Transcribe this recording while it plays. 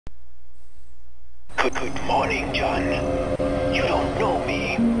Good morning, John. You don't know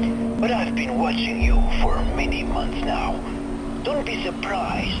me, but I've been watching you for many months now. Don't be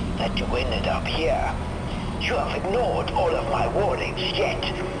surprised that you ended up here. You have ignored all of my warnings, yet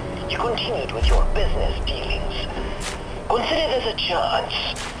you continued with your business dealings. Consider this a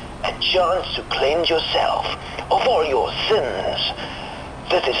chance to cleanse yourself of all your sins.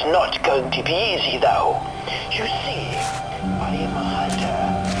 This is not going to be easy, though. You see, I am a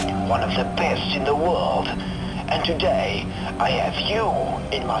hunter, one of the best in the world, and today I have you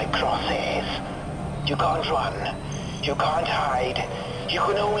in my crosshairs. You can't run, you can't hide, you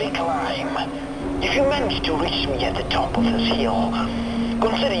can only climb. If you manage to reach me at the top of this hill,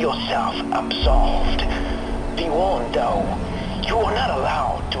 consider yourself absolved. Be warned, though, you are not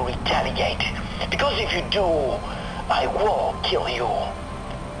allowed to retaliate, because if you do, I will kill you.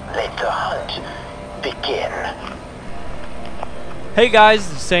 Let the hunt begin. Hey guys,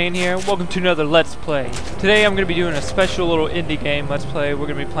 it's Zane here. Welcome to another Let's Play. Today I'm going to be doing a special little indie game Let's Play. We're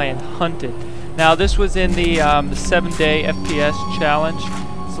going to be playing Hunted. Now this was in the 7-day FPS challenge.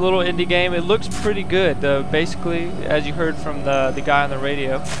 It's a little indie game. It looks pretty good. Basically, as you heard from the guy on the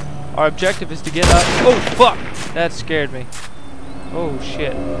radio, our objective is to get up. Oh fuck! That scared me. Oh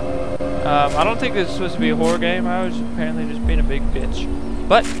shit. I don't think this is supposed to be a horror game. I was apparently just being a big bitch.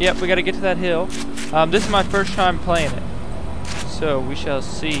 But, yep, we gotta get to that hill. This is my first time playing it. So, we shall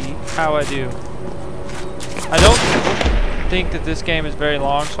see how I do. I don't think that this game is very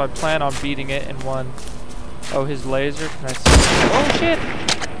long, so I plan on beating it in one. Oh, his laser. Can I see? Oh, shit!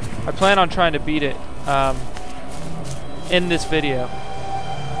 I plan on trying to beat it in this video.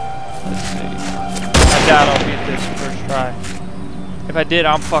 Let's see. I doubt I'll beat this first try. If I did,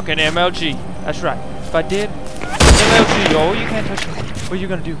 I'm fucking MLG. That's right. If I did, MLG. Oh, you can't touch me. What are you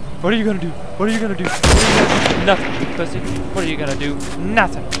gonna do? What are you gonna do? What are you gonna do? What are you gonna do? Nothing, pussy. What are you gonna do?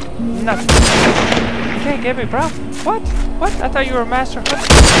 Nothing. Nothing. You can't get me, bro. What? What? I thought you were a master hunter.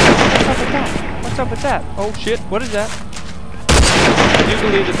 What's up with that? What's up with that? Oh shit, what is that? I do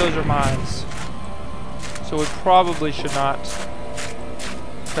believe that those are mines. So we probably should not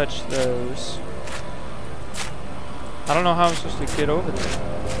touch those. I don't know how I'm supposed to get over there.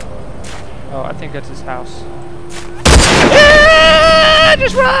 Oh, I think that's his house.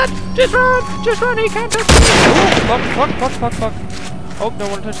 Just run! Just run! Just run! He can't touch me! Oh, fuck. Oh,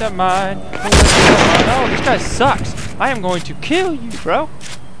 don't want to touch that mine. Oh, this guy sucks. I am going to kill you, bro.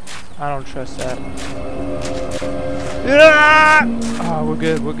 I don't trust that. Oh, we're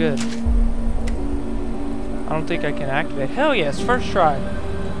good. We're good. I don't think I can activate. Hell yes, first try.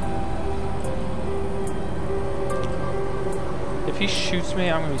 If he shoots me,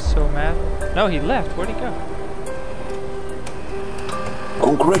 I'm going to be so mad. No, he left. Where'd he go?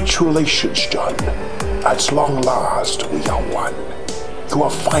 Congratulations, John. At long last, we are one. You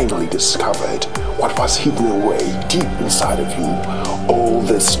have finally discovered what was hidden away deep inside of you all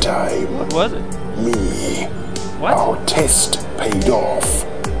this time. What was it? Me. What? Our test paid off.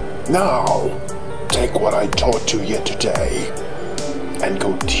 Now, take what I taught you here today and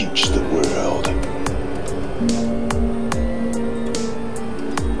go teach the world.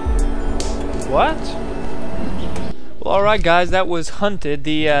 What? Well, alright guys, that was Hunted,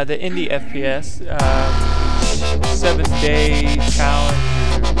 the indie FPS, 7-day challenge,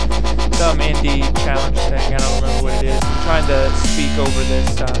 some indie challenge thing, I don't remember what it is. I'm trying to speak over this,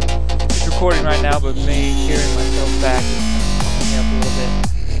 it's recording right now, but me hearing myself back is fucking me up a little bit.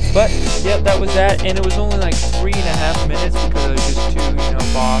 But, yep, that was that, and it was only like 3.5 minutes because I was just too,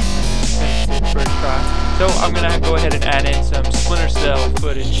 boss, and I just finished it first try. So, I'm gonna go ahead and add in some Splinter Cell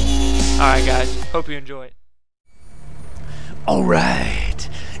footage. Alright guys, hope you enjoy it. Alright,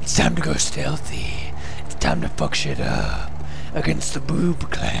 it's time to go stealthy. It's time to fuck shit up against the Boob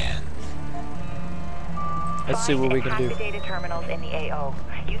Clan. Let's see what we can do. The data terminals in the AO.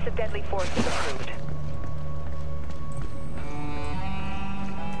 Use of deadly force is approved.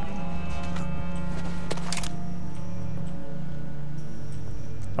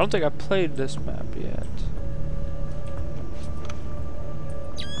 I don't think I played this map yet.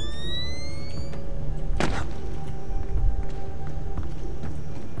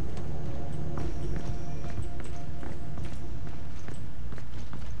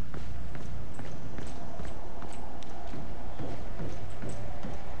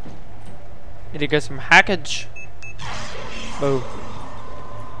 Need to get some hackage. Boom.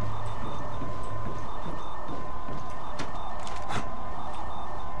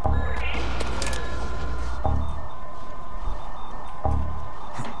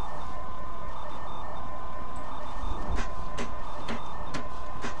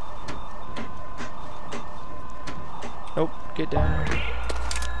 Nope, get down.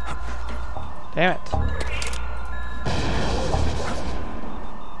 Damn it.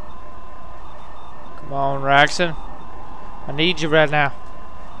 Come on, Raxon. I need you right now.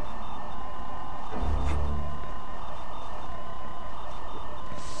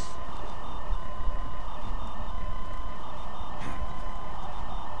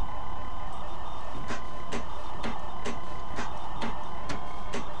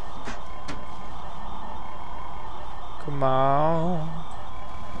 Come on.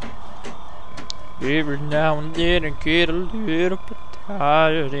 Every now and then I get a little bit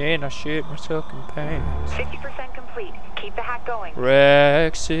tired and I shit myself in pants. 50% complete. Keep the hack going.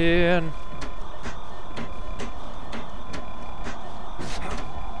 Rexin.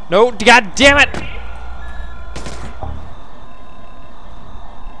 No, god damn it!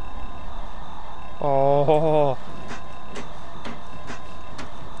 Oh.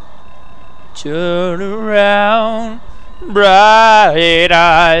 Turn around, bright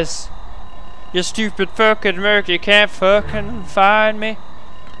eyes. You stupid fucking merc, you can't fucking find me.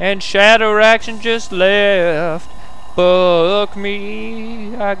 And Shadow Action just left. Fuck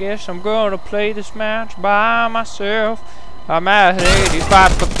me. I guess I'm gonna play this match by myself. I'm at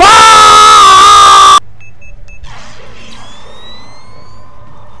 85%.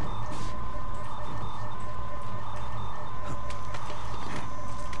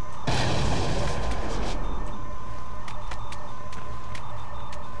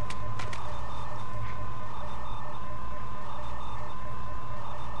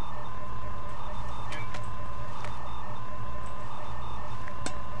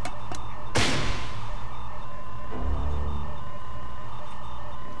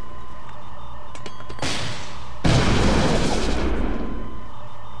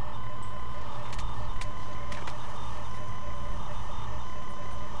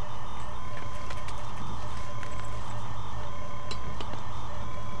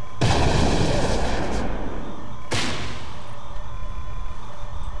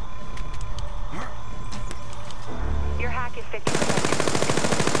 Your hack is 50%.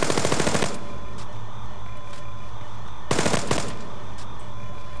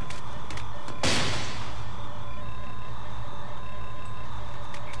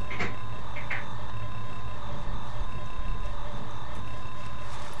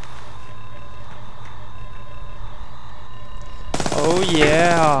 Oh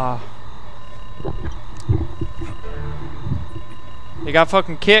yeah. You got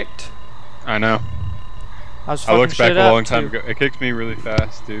fucking kicked. I know. I was I fucking looked back shit a up, long time too. ago. It kicked me really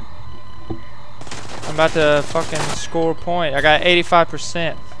fast, dude. I'm about to fucking score a point. I got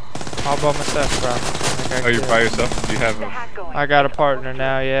 85%. All by myself, bro. Oh, you're by yourself? Do you have The a... hack going. I got a partner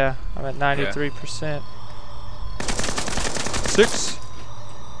now, yeah. I'm at 93%. 6.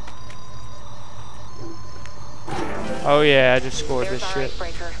 Oh yeah, I just scored There's this our shit.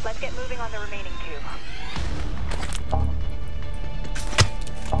 icebreaker. Let's get moving on the remaining 2.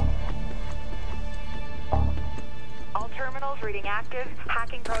 All terminals reading active.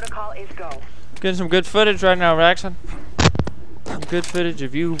 Hacking protocol is go. Getting some good footage right now, Raxon. Some good footage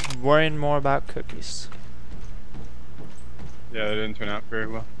of you worrying more about cookies. Yeah, that didn't turn out very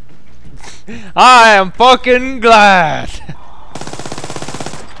well. I am fucking glad.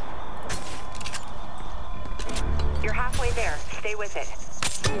 You're halfway there. Stay with it.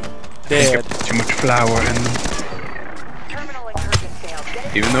 Dead. Too much flour in them. Terminal incursion failed. Get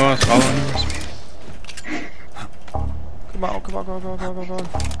it. Even though I was following the recipe. Come on, come on, come on, come on, come on.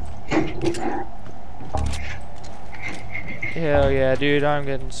 Hell yeah, dude. I'm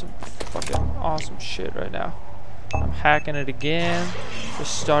getting some fucking awesome shit right now. I'm hacking it again.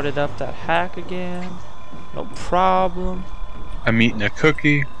 Just started up that hack again. No problem. I'm eating a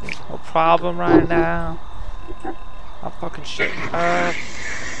cookie. No problem right now. I'm fucking shit up.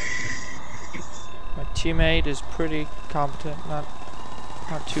 My teammate is pretty competent. Not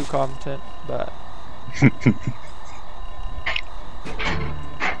too competent, but...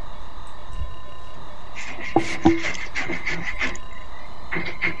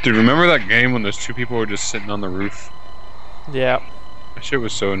 Dude, remember that game when those two people were just sitting on the roof? Yeah. That shit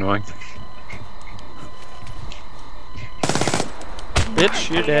was so annoying. Bitch,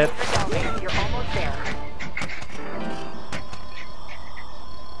 you're dead. You're almost there.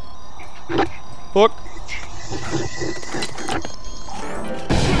 Hook.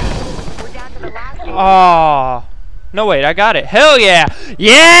 We're down to the last eight. Ah. No, wait, I got it. Hell yeah!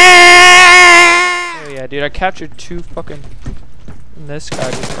 Yeah! Hell yeah, dude, I captured 2 fucking... And this guy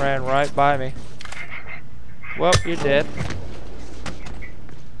just ran right by me. Well, you're dead.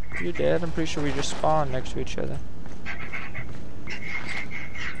 You're dead. I'm pretty sure we just spawned next to each other.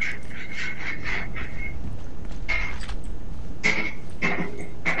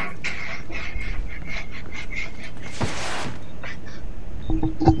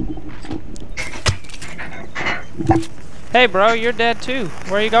 Hey, bro, you're dead too.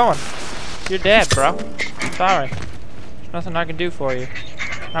 Where are you going? You're dead, bro. Sorry. There's nothing I can do for you.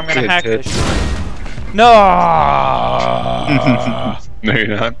 I'm gonna hack this shit. No! No, you're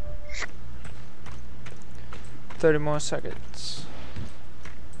not. 30 more seconds.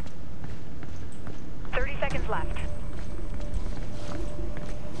 30 seconds left.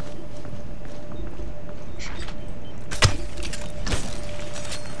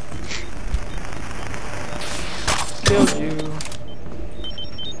 Killed you.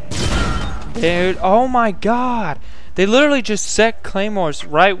 Dude, oh my god. They literally just set claymores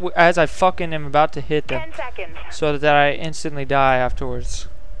right as I fucking am about to hit them. 10 seconds. So that I instantly die afterwards.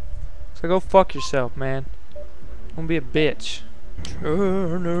 So go fuck yourself, man. Don't be a bitch.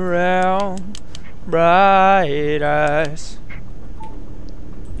 Turn around, bright eyes.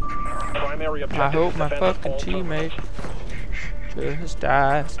 I hope my fucking teammate just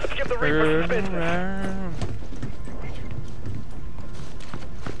dies. Turn around.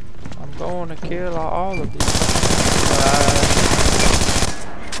 I'm gonna kill all of these guys.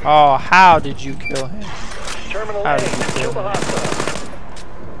 Oh, how did you kill him? How did you kill him?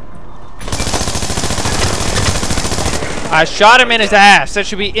 I shot him in his ass. That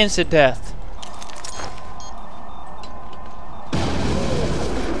should be instant death.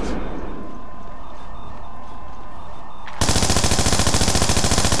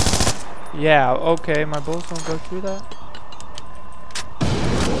 Yeah, okay, my bullets don't go through that.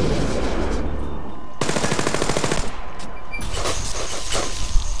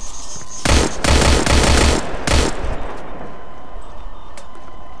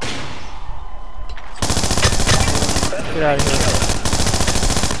 Get out of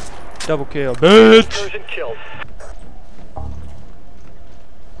here. Double kill, bitch!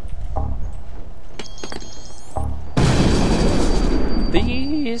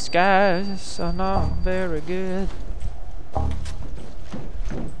 These guys are not very good. All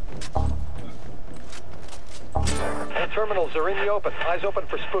terminals are in the open. Eyes open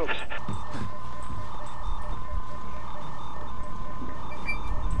for spoofs.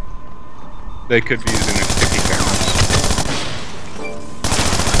 They could be using their sticky cameras.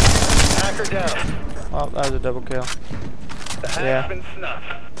 Hacker down. Oh, that was a double kill. The hack Yeah. has been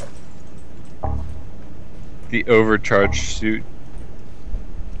snuffed. The overcharged suit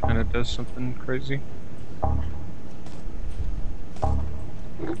kind of does something crazy.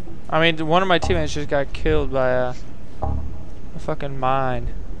 I mean, one of my teammates just got killed by a fucking mine.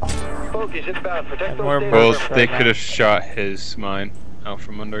 Bogies inbound. Protect And those we're data Well, both servers. they right could now. have shot his mine out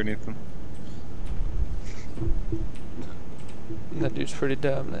from underneath him. That dude's pretty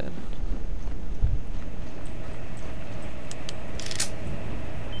dumb then.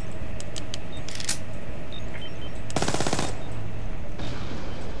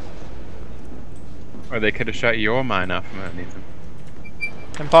 Or they could have shot your mine out from underneath him.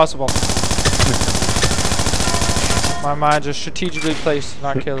 Impossible. My mines are strategically placed to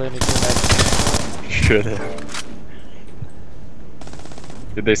not kill any teammates. Should have.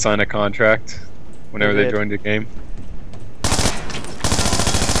 Did they sign a contract whenever they did. joined the game?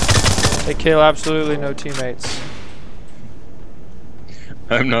 They kill absolutely no teammates.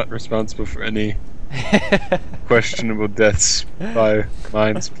 I'm not responsible for any questionable deaths by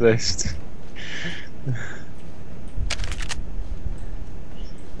mines placed.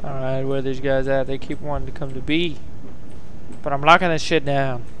 Alright, where are these guys at? They keep wanting to come to B. But I'm locking this shit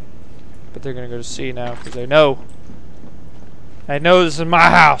down. But they're gonna go to C now because they know. They know this is my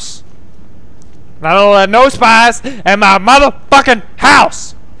house. And I don't let no spies in my motherfucking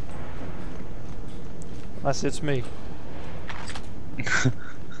house! Unless it's me.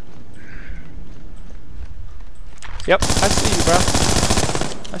 Yep, I see you, bro.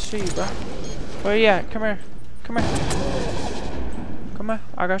 I see you, bro. Where you at? Come here. Come here. Come here.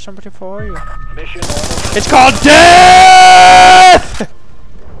 I got something for you. Mission order. It's called death!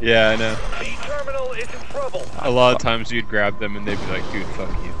 Yeah, I know. B terminal is in trouble. A lot of times you'd grab them and they'd be like, dude, fuck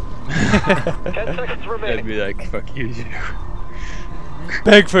you. 10 seconds They'd remaining. be like, fuck you, too.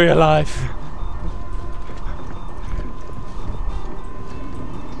 Beg for your life.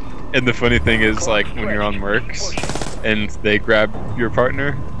 And the funny thing is, like, when you're on Mercs and they grab your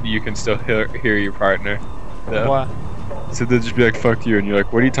partner, you can still hear your partner. So, What? so they'll just be like, fuck you, and you're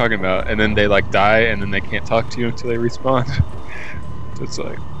like, what are you talking about? And then they, like, die, and then they can't talk to you until they respawn. So it's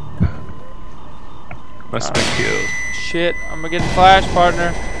like, must have been killed. Shit, I'm gonna get the flash,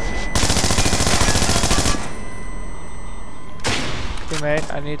 partner.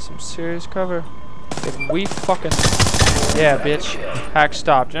 Teammate, I need some serious cover. If we fucking... Yeah, bitch. Hack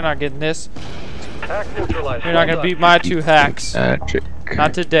stopped. You're not getting this. Hack neutralized. You're not gonna beat my 2 hacks. Magic.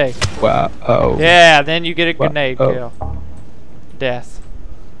 Not today. Wow. Oh. Yeah, then you get a grenade Wow. kill. death.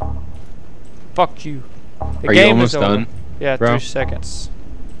 Fuck you. The Are you game almost is over. done? Yeah, bro? 3 seconds.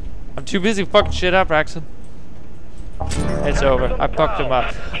 I'm too busy fucking shit up, Braxton. It's over. I fucked him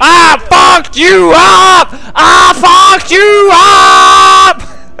up. I fucked you up! I fucked you up!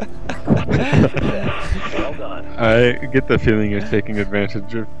 Well done. I get the feeling you're taking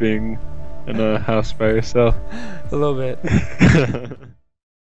advantage of being in a house by yourself. A little bit.